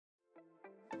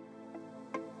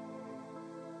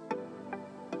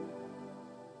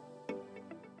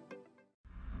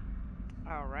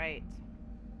Alright.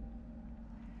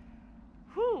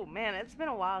 Whew, man, it's been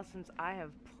a while since I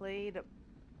have played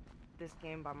this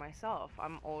game by myself.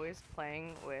 I'm always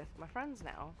playing with my friends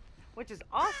now, which is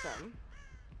awesome.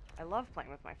 I love playing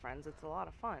with my friends. It's a lot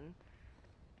of fun.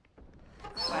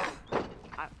 But,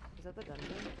 is that the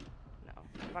dungeon? No.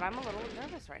 But I'm a little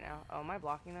nervous right now. Oh, am I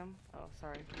blocking them? Oh,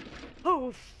 sorry.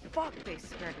 Oh, fuck, they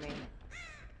scared me.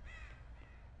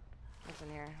 What's in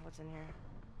here? What's in here?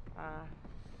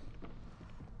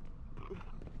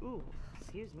 Ooh,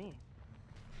 excuse me.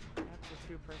 That's a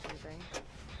two-person thing.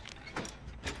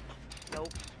 Nope.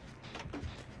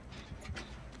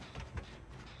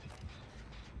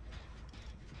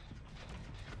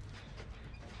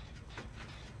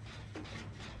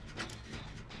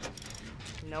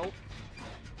 Nope.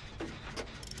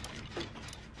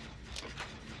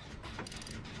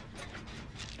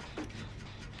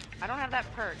 I don't have that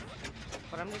perk,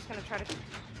 but I'm just gonna try to...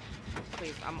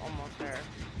 Please, I'm almost there.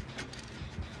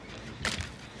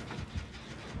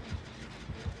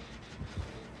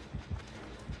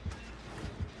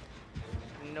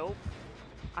 Nope.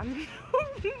 I'm...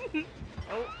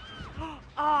 Oh.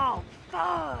 Oh,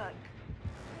 fuck!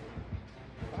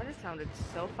 That just sounded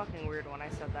so fucking weird when I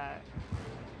said that.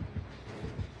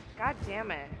 God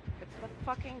damn it. It's the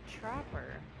fucking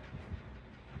trapper.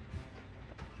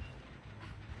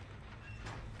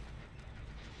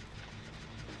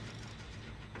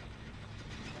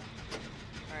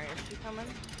 Alright, is she coming?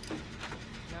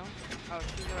 No? Oh,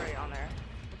 she's already on there.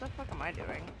 What the fuck am I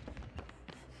doing?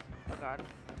 Oh god.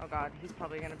 Oh god, he's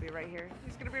probably gonna be right here.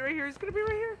 He's gonna be right here. He's gonna be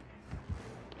right here.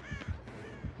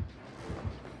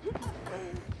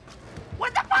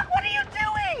 What the fuck? What are you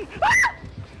doing? Ah!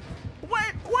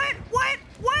 What?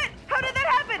 How did that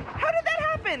happen? How did that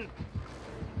happen?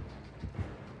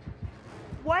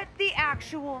 What the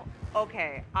actual...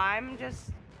 Okay, I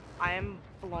am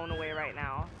blown away right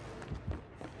now.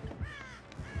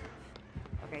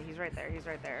 Okay, he's right there. He's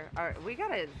right there. Alright, we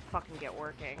gotta fucking get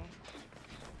working.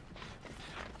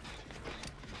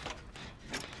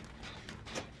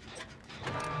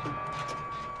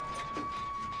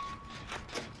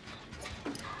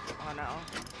 Oh no.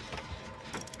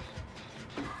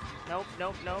 Nope,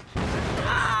 nope, nope.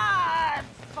 Ah!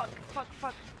 Fuck, fuck,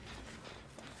 fuck.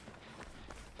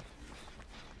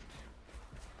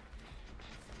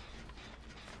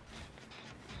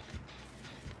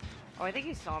 Oh, I think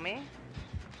he saw me.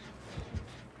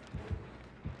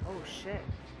 Oh shit.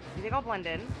 You think I'll blend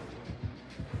in?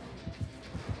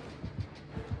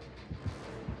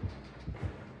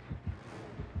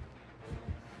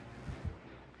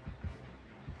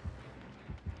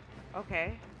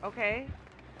 Okay, okay.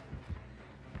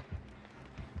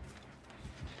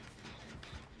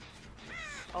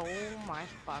 Oh my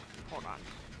fuck. Hold on.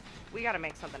 We gotta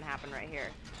make something happen right here.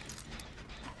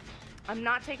 I'm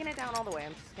not taking it down all the way.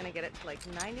 I'm just gonna get it to like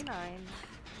 99.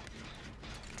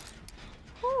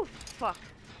 Whew, fuck.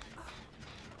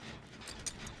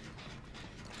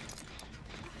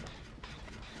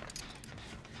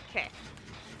 Okay.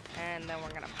 And then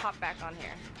we're gonna pop back on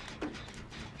here.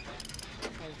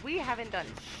 Because we haven't done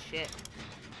shit.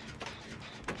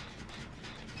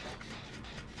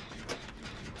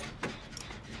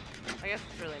 I guess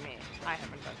it's really me. I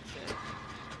haven't done shit.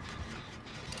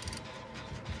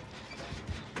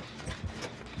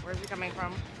 Where's he coming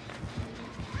from?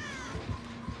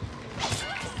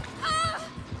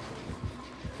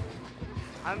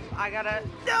 I gotta...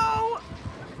 No!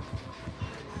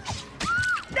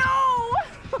 No!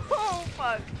 Oh,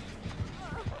 fuck.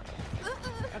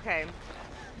 Okay.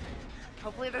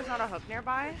 Hopefully there's not a hook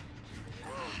nearby.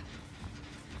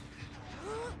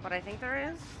 But I think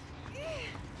there is.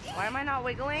 Why am I not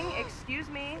wiggling? Excuse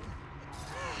me.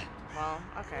 Well,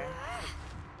 okay.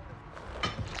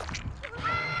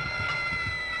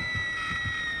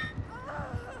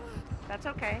 That's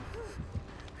okay.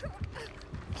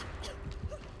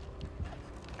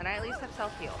 And I at least have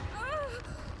self-heal.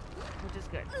 Which is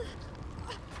good.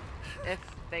 If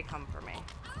they come for me.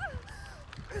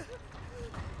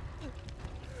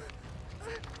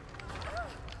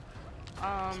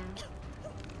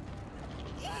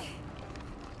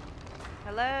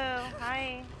 Hello?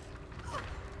 Hi.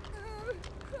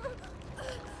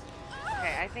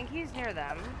 Okay, I think he's near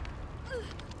them.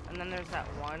 And then there's that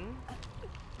one.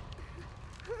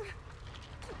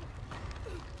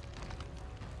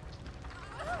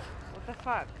 What the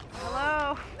fuck?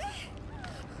 Hello?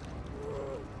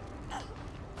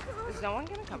 Is no one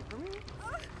gonna come for me?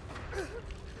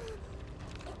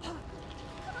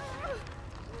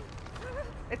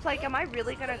 It's like, am I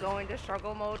really gonna go into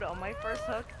struggle mode on my first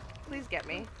hook? Please get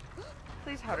me.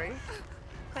 Please hurry.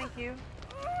 Thank you.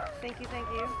 Thank you, thank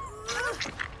you.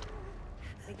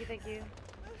 Thank you, thank you.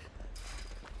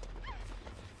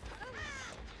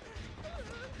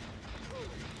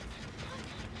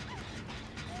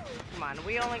 Come on,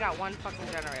 we only got one fucking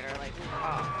generator, like,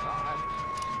 oh god.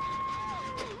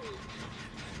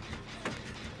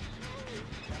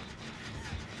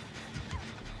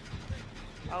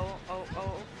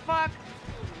 Oh, fuck!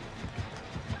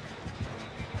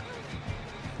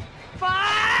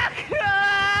 Fuck!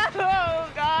 Oh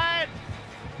god!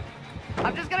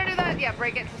 I'm just gonna do that. Yeah,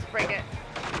 break it, just break it.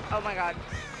 Oh my god.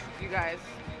 You guys.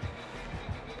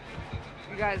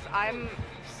 You guys, I'm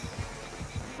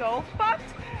so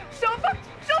fucked! So fucked!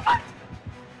 So fucked!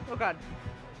 Oh god.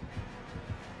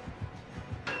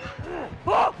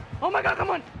 Oh! Oh my god, come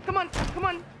on! Come on! Come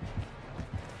on!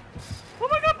 Oh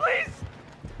my god, please!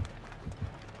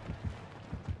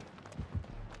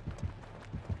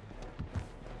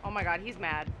 Oh my god, he's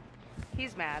mad.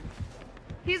 He's mad.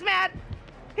 He's mad!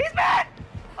 He's mad!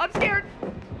 I'm scared!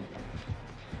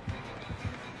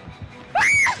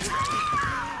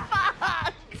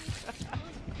 Fuck!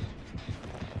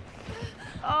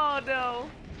 Oh no.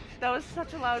 That was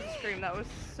such a loud scream. That was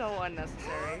so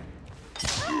unnecessary.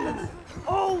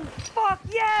 Oh, fuck,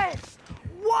 yes!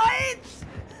 What?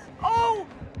 Oh!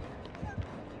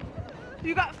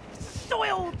 You got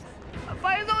soiled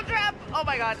by his own trap! Oh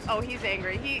my god. Oh, he's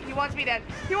angry. He wants me dead.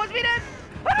 He wants me dead!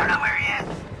 I don't know where he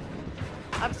is!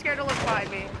 I'm scared to look behind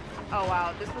me. Oh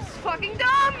wow, this was fucking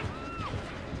dumb!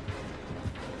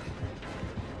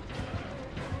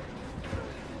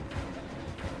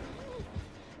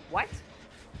 What?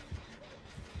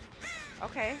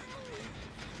 Okay.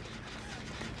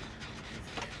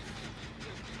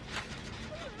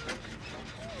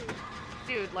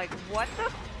 Dude, like, what the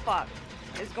fuck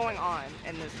is going on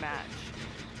in this match?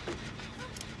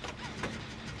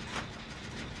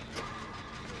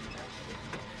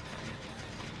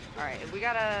 Alright, we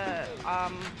gotta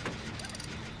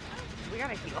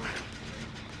heal.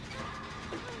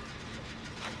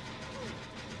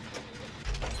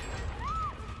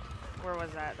 Where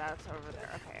was that? That's over there.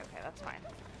 Okay, that's fine.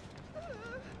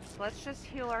 So let's just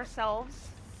heal ourselves.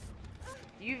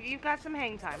 You've got some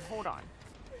hang time. Hold on.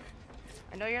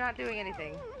 I know you're not doing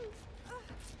anything.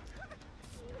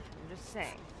 I'm just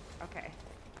saying. Okay.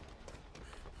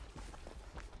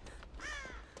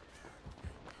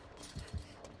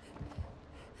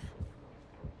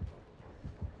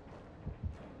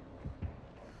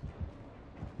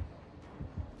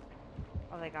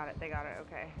 Oh, they got it. They got it.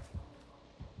 Okay.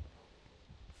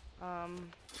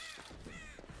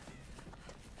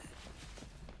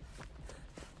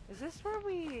 Is this where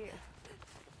we...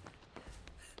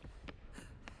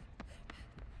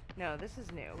 No, this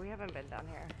is new. We haven't been down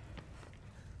here.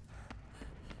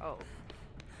 Oh.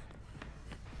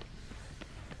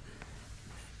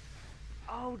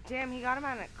 Oh, damn, he got him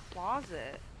out in a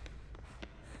closet.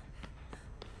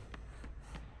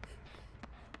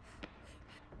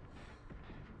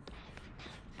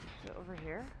 Is it over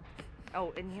here?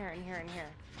 Oh, in here, in here, in here.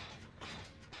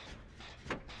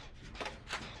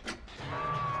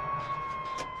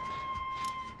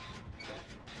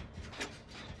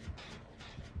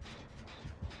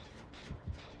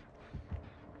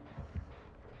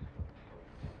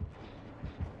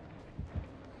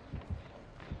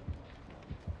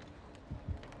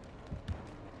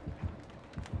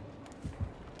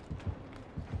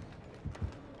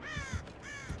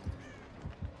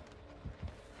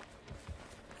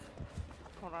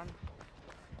 Hold on.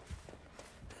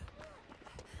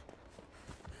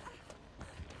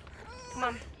 Come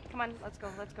on, come on, let's go,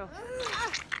 let's go.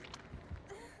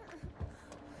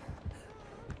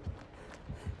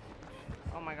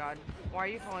 Oh my god, why are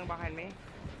you falling behind me?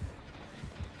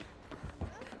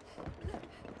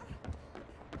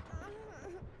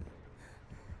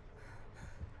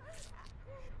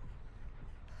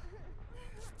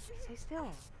 Stay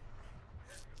still.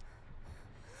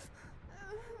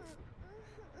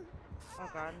 Oh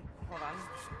god, hold on.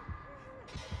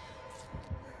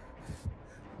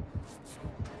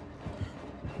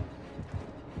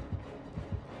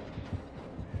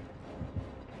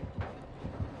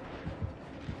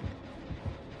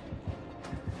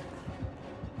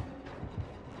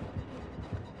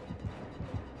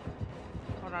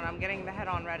 Hold on, I'm getting the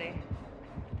head-on ready.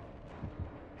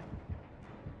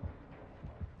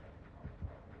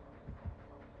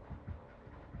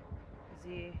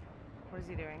 What is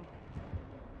he doing?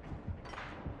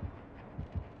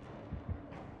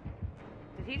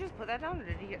 Did he just put that down or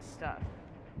did he get stuck?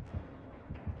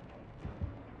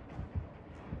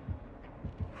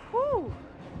 Whew!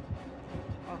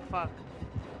 Oh fuck.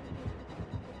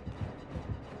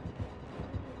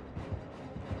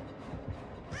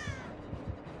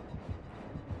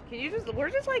 you just, we're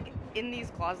just like in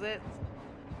these closets.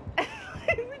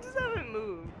 We just haven't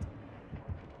moved.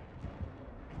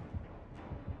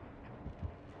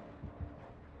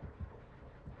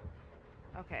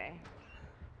 Okay.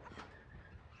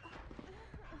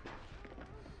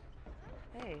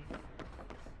 Hey.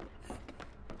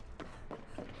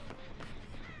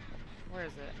 Where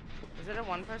is it? Is it a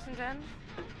one-person gen?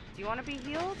 Do you want to be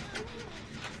healed?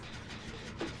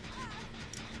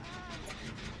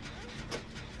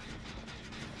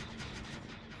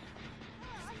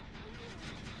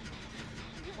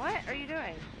 What are you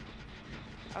doing?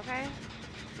 Okay.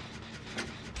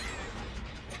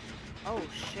 Oh,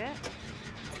 shit.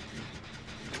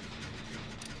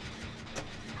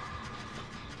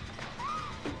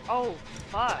 Oh,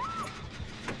 fuck.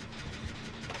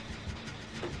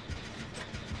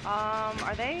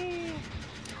 Are they...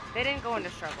 They didn't go into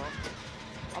struggle.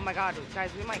 Oh my god, guys,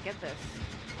 we might get this.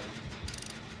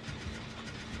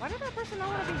 Why did that person not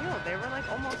want to be healed? They were like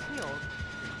almost healed.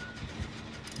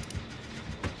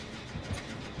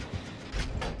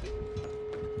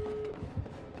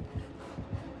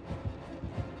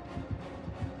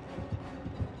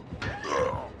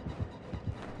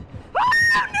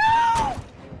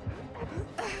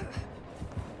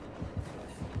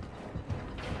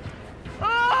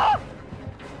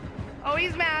 Oh,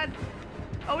 he's mad.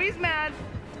 Oh, he's mad.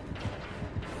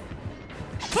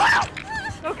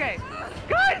 Okay.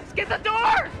 Guys, get the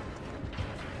door!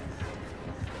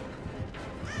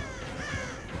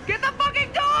 Get the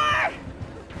fucking door!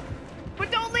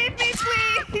 But don't leave me,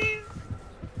 please!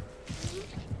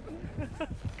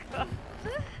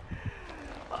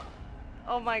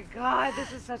 Oh my god,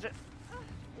 this is such a...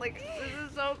 Like, this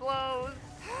is so close.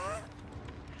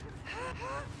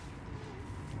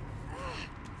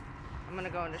 I'm gonna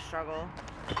go into struggle.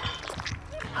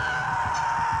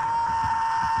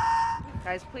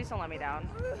 Guys, please don't let me down.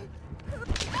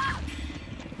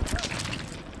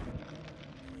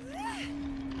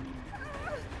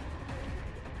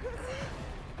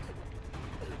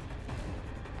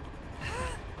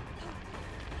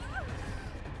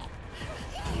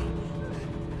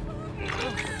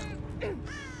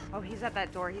 Oh, he's at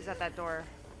that door. He's at that door.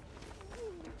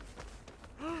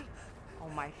 Oh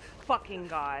my fucking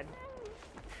god.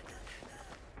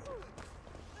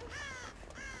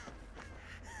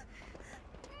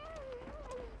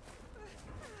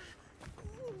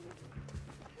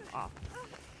 Oh.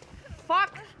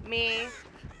 Fuck me.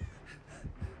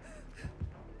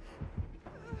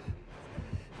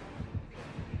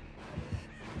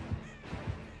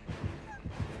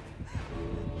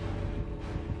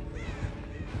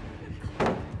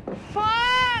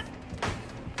 Fuck!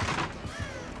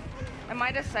 And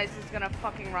my decisive is gonna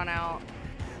fucking run out.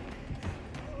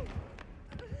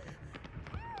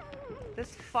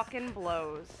 This fucking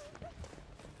blows.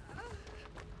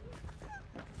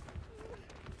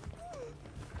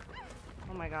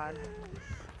 Oh my god.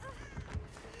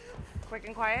 Quick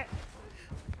and quiet.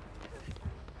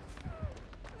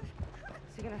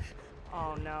 Is he gonna...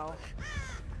 Oh no.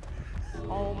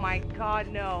 Oh my god,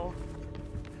 no.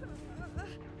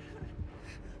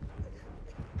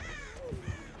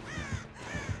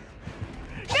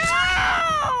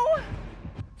 No!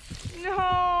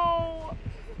 No!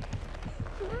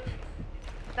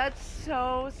 That's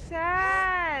so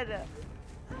sad.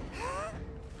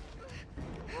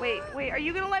 Wait, are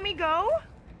you gonna let me go?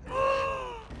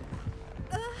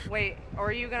 Wait, or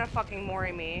are you gonna fucking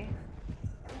Mori me?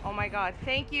 Oh my god,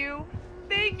 thank you!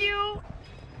 Thank you!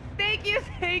 Thank you,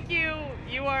 thank you!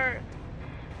 You are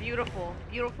beautiful.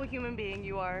 Beautiful human being,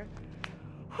 you are.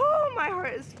 Oh, my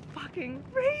heart is fucking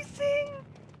racing!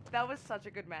 That was such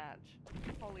a good match.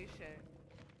 Holy shit.